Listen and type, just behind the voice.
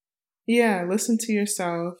Yeah, listen to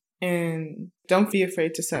yourself and don't be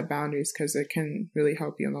afraid to set boundaries because it can really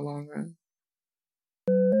help you in the long run.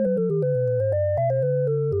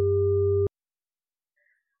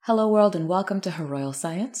 Hello world and welcome to Her Royal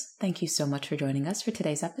Science. Thank you so much for joining us for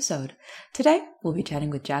today's episode. Today, we'll be chatting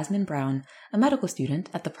with Jasmine Brown, a medical student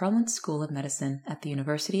at the Perelman School of Medicine at the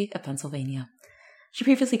University of Pennsylvania. She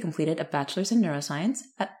previously completed a bachelor's in neuroscience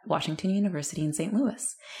at Washington University in St.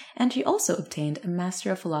 Louis, and she also obtained a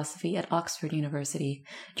Master of Philosophy at Oxford University,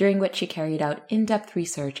 during which she carried out in-depth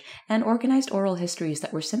research and organized oral histories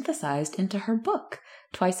that were synthesized into her book,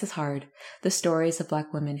 Twice as Hard, The Stories of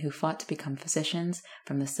Black Women Who Fought to Become Physicians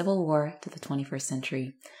from the Civil War to the 21st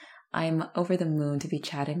Century. I'm over the moon to be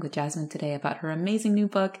chatting with Jasmine today about her amazing new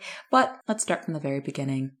book, but let's start from the very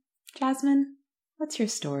beginning. Jasmine, what's your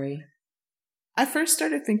story? I first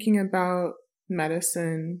started thinking about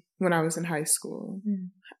medicine when I was in high school.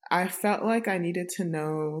 I felt like I needed to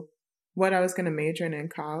know what I was going to major in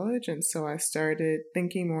college, and so I started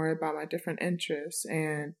thinking more about my different interests.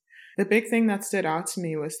 And the big thing that stood out to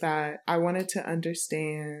me was that I wanted to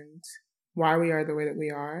understand why we are the way that we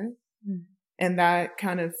are. And that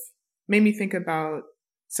kind of made me think about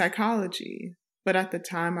psychology. But at the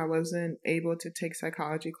time, I wasn't able to take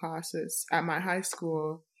psychology classes at my high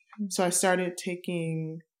school. So I started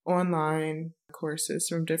taking online courses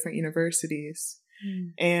from different universities.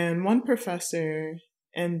 And one professor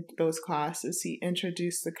in those classes, he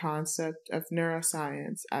introduced the concept of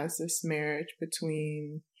neuroscience as this marriage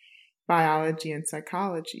between biology and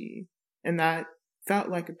psychology. And that felt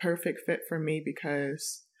like a perfect fit for me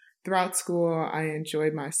because throughout school, I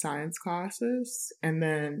enjoyed my science classes and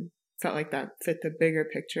then felt like that fit the bigger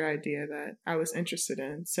picture idea that I was interested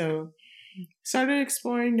in. So started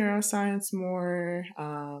exploring neuroscience more.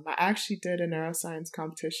 I actually did a neuroscience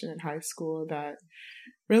competition in high school that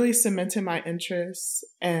really cemented my interests.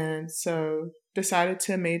 And so decided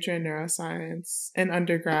to major in neuroscience in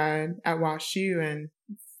undergrad at WashU and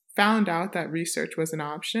found out that research was an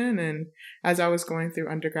option. And as I was going through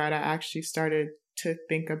undergrad, I actually started to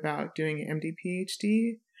think about doing an MD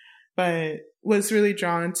PhD, but was really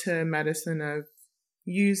drawn to medicine of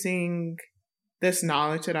using this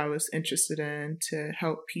knowledge that I was interested in to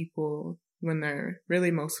help people when they're really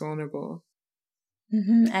most vulnerable.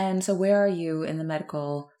 And so where are you in the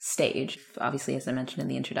medical stage? Obviously, as I mentioned in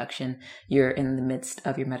the introduction, you're in the midst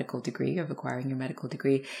of your medical degree, of acquiring your medical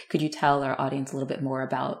degree. Could you tell our audience a little bit more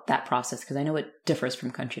about that process? Because I know it differs from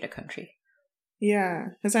country to country. Yeah,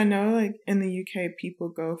 because I know like in the UK, people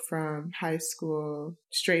go from high school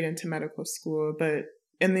straight into medical school, but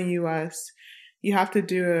in the US, you have to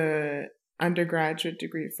do a undergraduate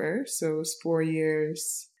degree first. So it was 4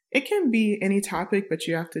 years. It can be any topic, but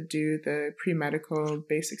you have to do the pre-medical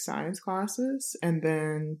basic science classes. And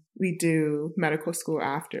then we do medical school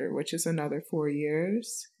after, which is another 4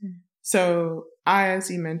 years. So as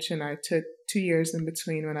you mentioned, I took 2 years in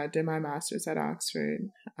between when I did my master's at Oxford,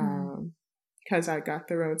 because I got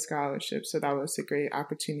the Rhodes Scholarship. So that was a great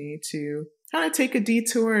opportunity to kind of take a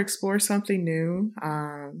detour, explore something new.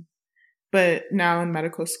 But now in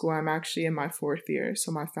medical school, I'm actually in my 4th year.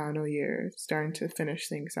 So my final year, starting to finish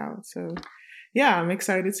things out. So yeah, I'm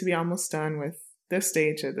excited to be almost done with this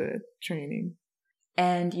stage of the training.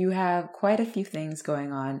 And you have quite a few things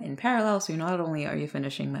going on in parallel. So not only are you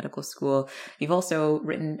finishing medical school, you've also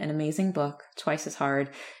written an amazing book, Twice as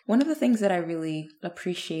Hard. One of the things that I really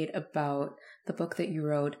appreciate about the book that you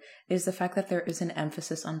wrote is the fact that there is an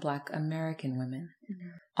emphasis on Black American women.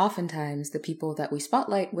 Oftentimes, the people that we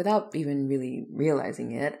spotlight without even really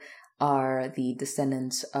realizing it are the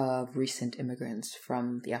descendants of recent immigrants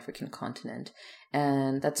from the African continent.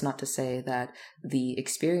 And that's not to say that the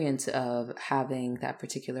experience of having that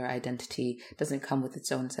particular identity doesn't come with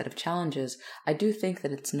its own set of challenges. I do think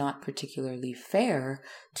that it's not particularly fair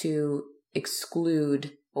to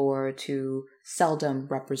exclude or to seldom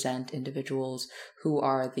represent individuals who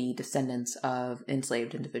are the descendants of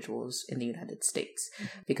enslaved individuals in the United States,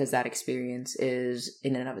 because that experience is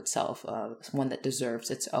in and of itself one that deserves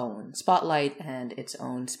its own spotlight and its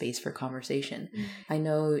own space for conversation. I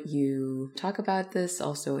know you talk about this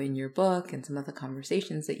also in your book and some of the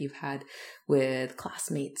conversations that you've had with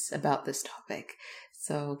classmates about this topic.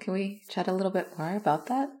 So can we chat a little bit more about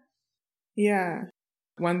that? Yeah.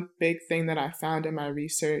 One big thing that I found in my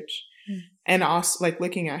research and also like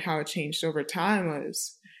looking at how it changed over time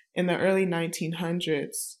was in the early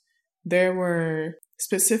 1900s, there were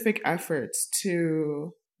specific efforts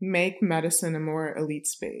to make medicine a more elite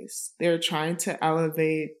space. They were trying to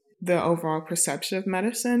elevate the overall perception of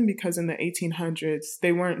medicine, because in the 1800s,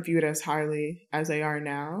 they weren't viewed as highly as they are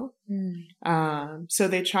now. So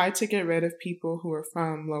they tried to get rid of people who were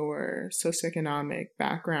from lower socioeconomic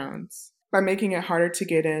backgrounds by making it harder to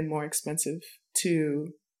get in, more expensive to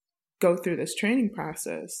go through this training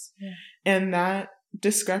process. And that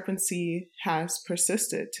discrepancy has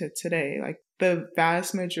persisted to today. Like, the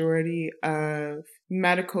vast majority of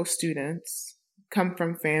medical students come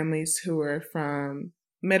from families who are from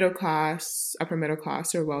middle class, upper middle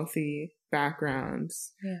class, or wealthy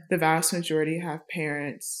backgrounds. The vast majority have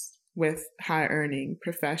parents with high earning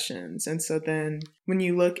professions. And so then when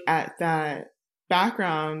you look at that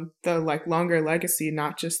background, the like longer legacy,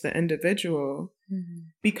 not just the individual,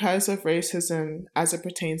 because of racism as it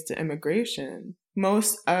pertains to immigration,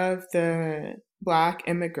 most of the Black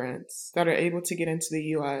immigrants that are able to get into the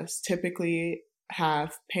U.S. typically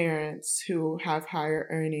have parents who have higher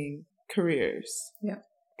earning careers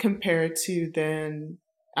compared to then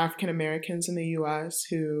African Americans in the U.S.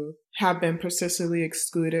 who have been persistently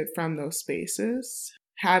excluded from those spaces,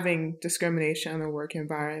 having discrimination in the work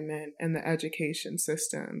environment and the education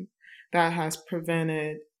system that has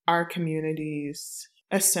prevented our community's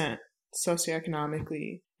ascent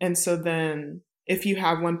socioeconomically. And so then if you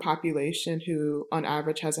have one population who on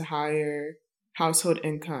average has a higher household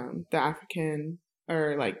income, the African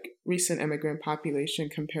or like recent immigrant population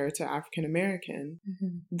compared to African American,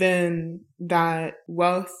 then that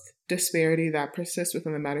wealth disparity that persists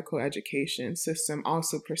within the medical education system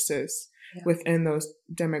also persists within those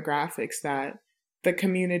demographics, that the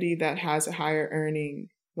community that has a higher earning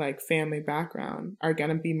like family background are going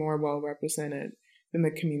to be more well represented than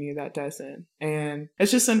the community that doesn't. And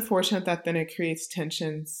it's just unfortunate that then it creates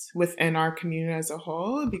tensions within our community as a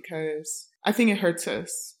whole, because I think it hurts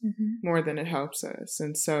us more than it helps us.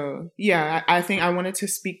 And so, I think I wanted to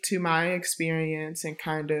speak to my experience and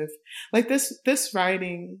kind of like this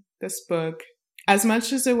writing, this book, as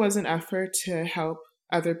much as it was an effort to help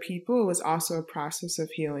other people, it was also a process of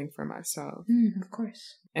healing for myself. Of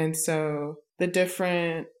course. And so the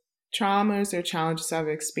different traumas or challenges I've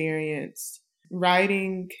experienced,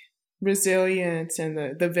 writing resilience and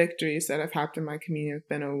the victories that have happened in my community have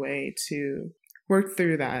been a way to work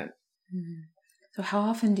through that. So how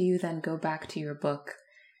often do you then go back to your book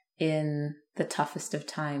in the toughest of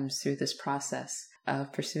times through this process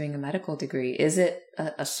of pursuing a medical degree? Is it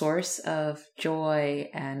a source of joy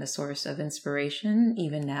and a source of inspiration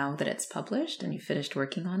even now that it's published and you finished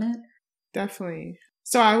working on it? Definitely.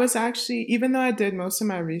 So I was actually, even though I did most of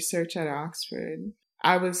my research at Oxford,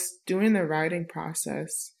 I was doing the writing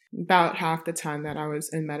process about half the time that I was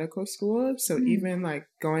in medical school. So even like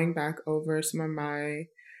going back over some of my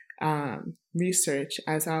research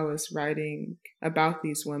as I was writing about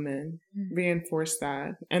these women reinforced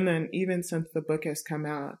that. And then even since the book has come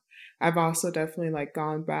out, I've also definitely like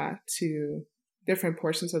gone back to different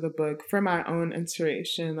portions of the book for my own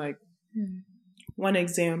inspiration. Like one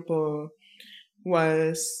example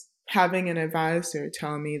was having an advisor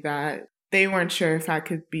tell me that they weren't sure if I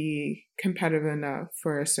could be competitive enough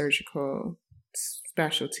for a surgical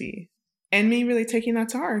specialty. And me really taking that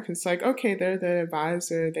to heart. It's like, okay, they're the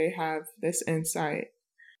advisor. They have this insight.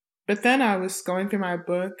 But then I was going through my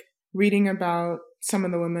book, reading about some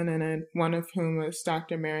of the women in it, one of whom was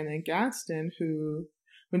Dr. Marilyn Gadsden, who,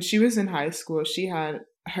 when she was in high school, she had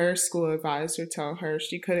her school advisor tell her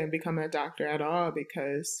she couldn't become a doctor at all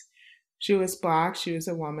because she was Black, she was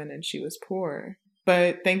a woman, and she was poor.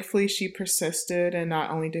 But thankfully, she persisted, and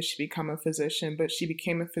not only did she become a physician, but she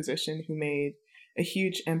became a physician who made a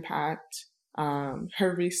huge impact.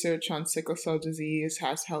 Her research on sickle cell disease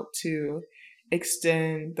has helped to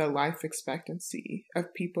extend the life expectancy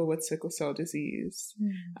of people with sickle cell disease.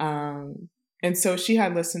 And so she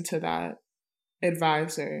had listened to that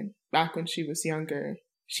advisor back when she was younger.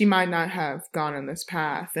 She might not have gone on this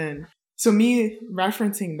path. And so me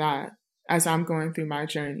referencing that as I'm going through my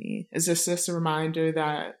journey is just a reminder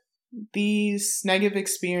that these negative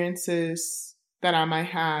experiences that I might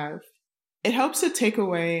have, it helps to take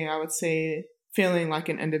away, I would say, feeling like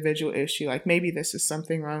an individual issue, like maybe this is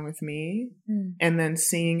something wrong with me, and then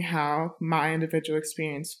seeing how my individual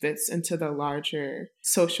experience fits into the larger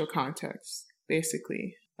social context,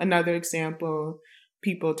 basically. Another example,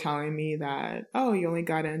 people telling me that, oh, you only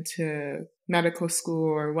got into medical school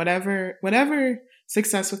or whatever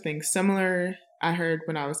successful things. Similar, I heard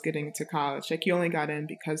when I was getting into college, like you only got in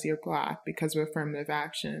because you're Black, because of affirmative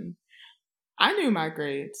action. I knew my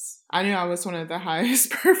grades. I knew I was one of the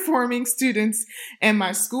highest performing students in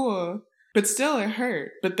my school, but still it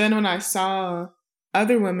hurt. But then when I saw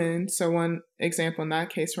other women, so one example in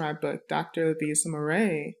that case from my book, Dr. Louisa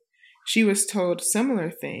Murray, she was told a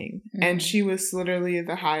similar thing. And she was literally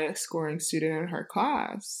the highest scoring student in her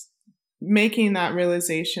class. Making that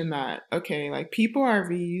realization that, okay, like people are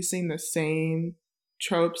reusing the same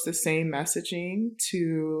tropes, the same messaging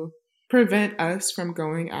to prevent us from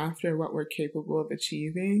going after what we're capable of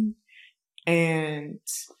achieving, and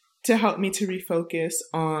to help me to refocus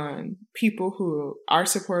on people who are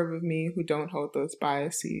supportive of me, who don't hold those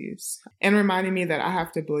biases, and reminding me that I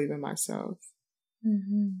have to believe in myself.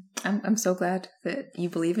 I'm so glad that you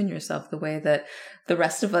believe in yourself the way that the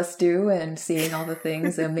rest of us do, and seeing all the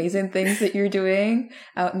things, the amazing things that you're doing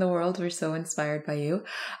out in the world. We're so inspired by you.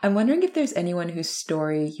 I'm wondering if there's anyone whose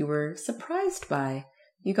story you were surprised by.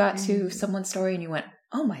 You got to someone's story and you went,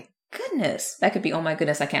 oh my goodness. That could be, oh my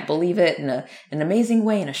goodness, I can't believe it, in an amazing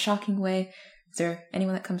way, in a shocking way. Is there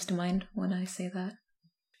anyone that comes to mind when I say that?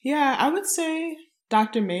 Yeah, I would say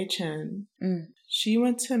Dr. Mei Chen. She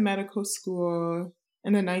went to medical school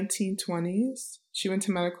in the 1920s. She went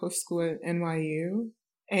to medical school at NYU,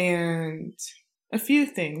 and a few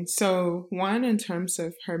things. So one, in terms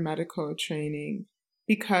of her medical training,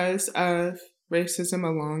 because of racism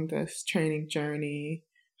along this training journey,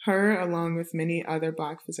 her, along with many other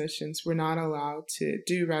Black physicians, were not allowed to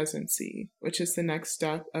do residency, which is the next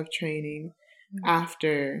step of training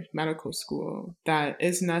after medical school that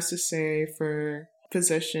is necessary for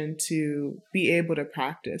physician to be able to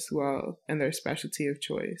practice well in their specialty of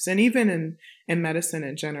choice. And even in medicine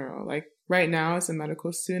in general, like right now as a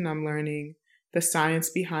medical student, I'm learning the science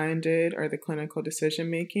behind it, or the clinical decision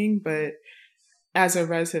making. But as a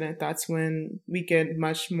resident, that's when we get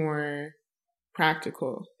much more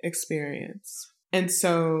practical experience. And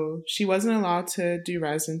so she wasn't allowed to do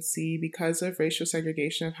residency because of racial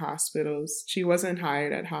segregation of hospitals. She wasn't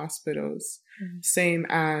hired at hospitals, same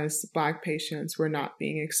as Black patients were not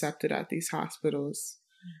being accepted at these hospitals.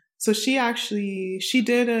 So she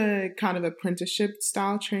did a kind of apprenticeship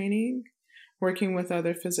style training, working with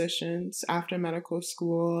other physicians after medical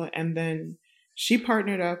school. And then she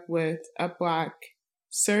partnered up with a Black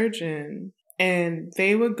surgeon, and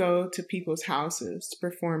they would go to people's houses to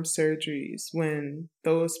perform surgeries when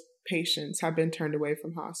those patients have been turned away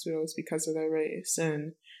from hospitals because of their race.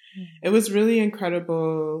 And it was really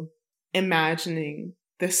incredible imagining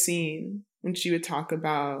the scene when she would talk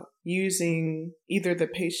about using either the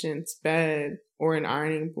patient's bed or an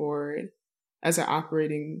ironing board as an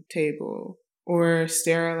operating table, or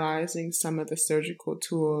sterilizing some of the surgical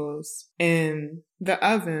tools in the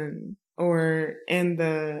oven or in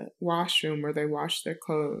the washroom where they wash their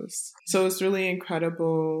clothes. So it's really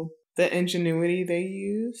incredible the ingenuity they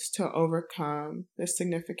use to overcome the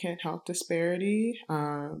significant health disparity.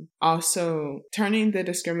 Also turning the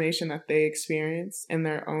discrimination that they experience in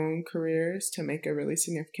their own careers to make a really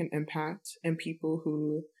significant impact in people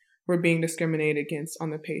who were being discriminated against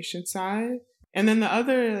on the patient side. And then the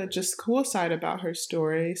other just cool side about her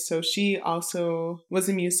story, so she also was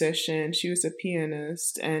a musician. She was a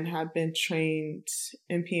pianist and had been trained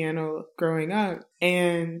in piano growing up.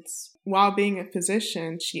 And while being a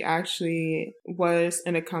physician, she actually was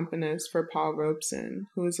an accompanist for Paul Robeson,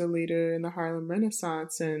 who was a leader in the Harlem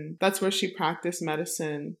Renaissance. And that's where she practiced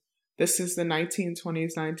medicine. This is the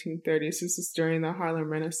 1920s, 1930s. This is during the Harlem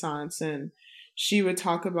Renaissance. And she would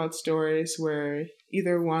talk about stories where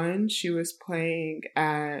either one, she was playing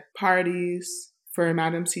at parties for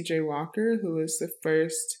Madam C.J. Walker, who was the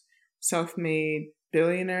first self-made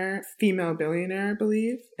billionaire, female billionaire, I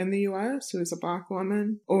believe, in the U.S., who was a Black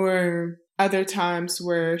woman. Or other times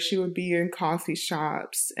where she would be in coffee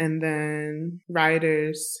shops, and then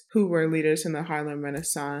writers who were leaders in the Harlem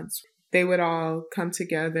Renaissance, they would all come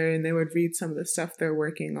together and they would read some of the stuff they're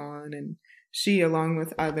working on, and she, along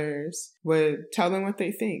with others, would tell them what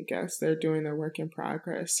they think as they're doing their work in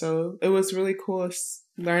progress. So it was really cool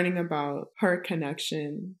learning about her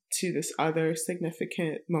connection to this other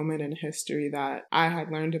significant moment in history that I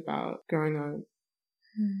had learned about growing up.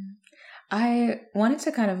 I wanted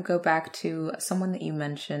to kind of go back to someone that you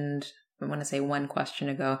mentioned, I want to say one question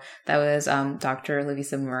ago. That was Dr.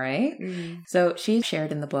 Louisa Murray. So she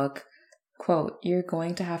shared in the book, quote, "You're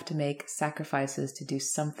going to have to make sacrifices to do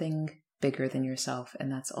something bigger than yourself,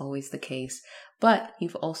 and that's always the case. But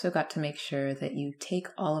you've also got to make sure that you take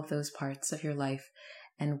all of those parts of your life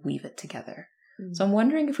and weave it together." So I'm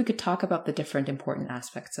wondering if we could talk about the different important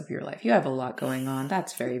aspects of your life. You have a lot going on.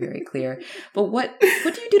 That's very, very clear. But what do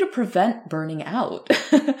you do to prevent burning out?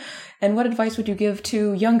 And what advice would you give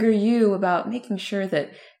to younger you about making sure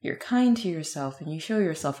that you're kind to yourself and you show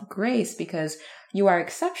yourself grace, because you are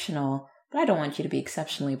exceptional, but I don't want you to be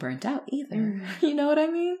exceptionally burnt out either. You know what I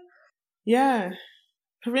mean? Yeah.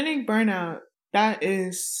 Preventing burnout, that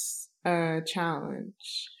is a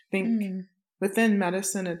challenge, think within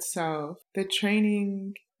medicine itself, the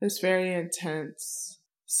training is very intense.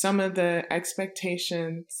 Some of the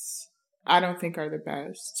expectations I don't think are the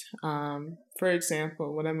best. For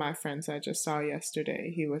example, one of my friends I just saw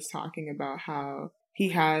yesterday, he was talking about how he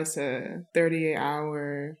has a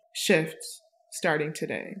 38-hour shift starting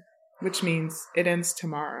today, which means it ends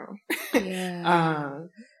tomorrow. Yeah.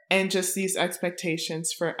 And just these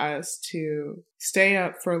expectations for us to stay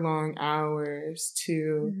up for long hours,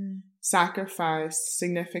 to sacrifice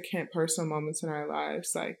significant personal moments in our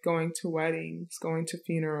lives, like going to weddings, going to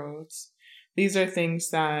funerals. These are things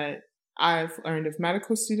that I've learned of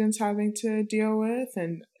medical students having to deal with,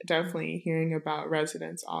 and definitely hearing about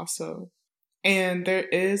residents also. And there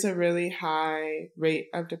is a really high rate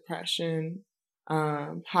of depression,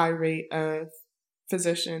 high rate of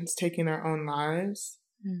physicians taking their own lives.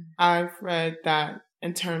 I've read that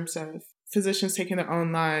in terms of physicians taking their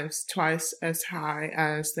own lives, twice as high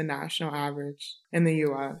as the national average in the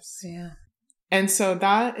U.S. Yeah. And so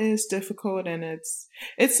that is difficult, and it's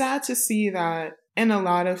sad to see that in a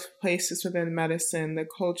lot of places within medicine, the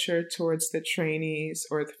culture towards the trainees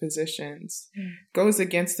or the physicians goes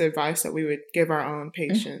against the advice that we would give our own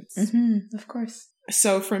patients. Of course.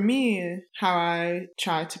 So for me, how I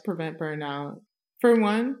try to prevent burnout, for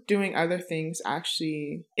one, doing other things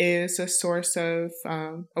actually is a source of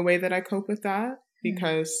a way that I cope with that,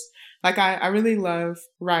 because like I really love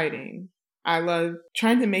writing. I love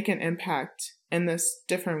trying to make an impact in this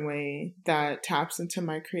different way that taps into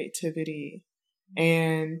my creativity.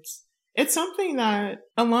 And it's something that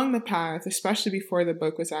along the path, especially before the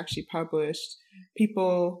book was actually published,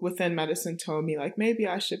 people within medicine told me, like, maybe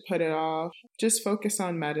I should put it off, just focus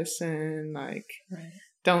on medicine, like,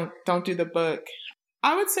 don't do the book.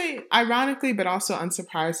 I would say, ironically, but also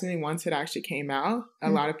unsurprisingly, once it actually came out, a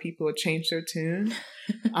lot of people had changed their tune.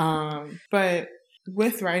 But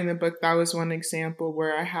with writing the book, that was one example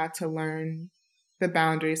where I had to learn the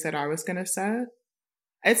boundaries that I was going to set.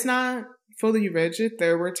 It's not fully rigid.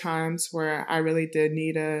 There were times where I really did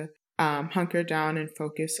need to hunker down and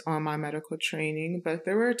focus on my medical training, but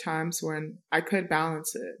there were times when I could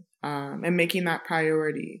balance it and making that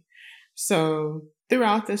priority. So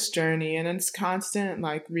throughout this journey, and it's constant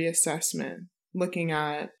like reassessment, looking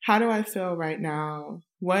at how do I feel right now?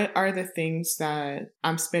 What are the things that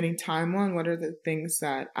I'm spending time on? What are the things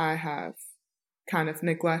that I have kind of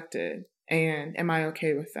neglected? And am I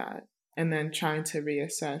okay with that? And then trying to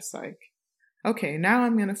reassess, like, okay, now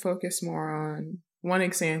I'm going to focus more on, one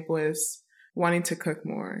example is wanting to cook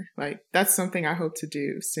more. Like, that's something I hope to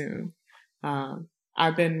do soon.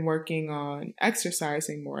 I've been working on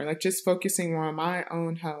exercising more, like just focusing more on my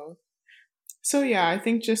own health. So yeah, I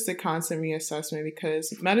think just a constant reassessment,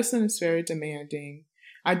 because medicine is very demanding.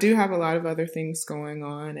 I do have a lot of other things going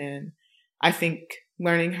on, and I think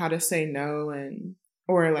learning how to say no, and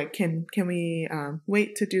or like, can we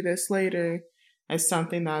wait to do this later, is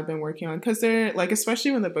something that I've been working on. Because they're like,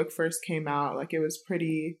 especially when the book first came out, like it was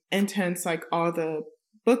pretty intense, like all the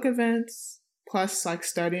book events plus like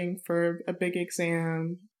studying for a big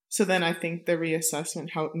exam. So then I think the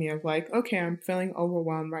reassessment helped me of like, okay, I'm feeling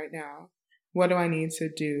overwhelmed right now. What do I need to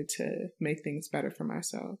do to make things better for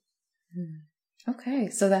myself? Okay,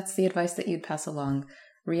 so that's the advice that you'd pass along.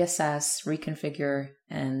 Reassess, reconfigure,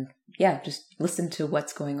 and yeah, just listen to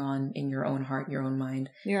what's going on in your own heart, your own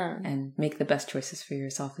mind. Yeah. And make the best choices for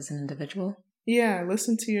yourself as an individual. Yeah,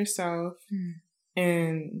 listen to yourself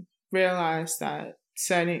and realize that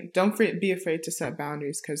don't be afraid to set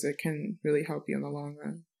boundaries, because it can really help you in the long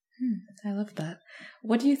run. I love that.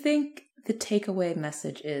 What do you think the takeaway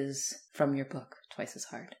message is from your book, Twice as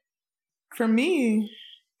Hard? For me,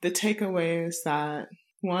 the takeaway is that,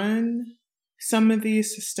 one, some of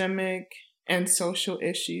these systemic and social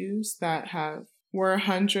issues that were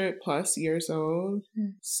 100+ years old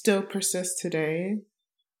still persist today.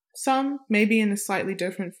 Some maybe in a slightly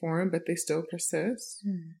different form, but they still persist.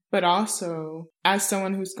 But also, as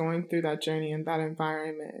someone who's going through that journey in that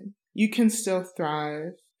environment, you can still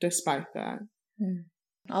thrive despite that.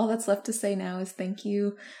 All that's left to say now is thank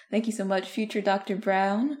you. Thank you so much, future Dr.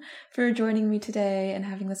 Brown, for joining me today and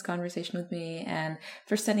having this conversation with me, and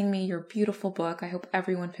for sending me your beautiful book. I hope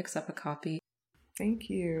everyone picks up a copy. Thank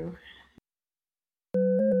you.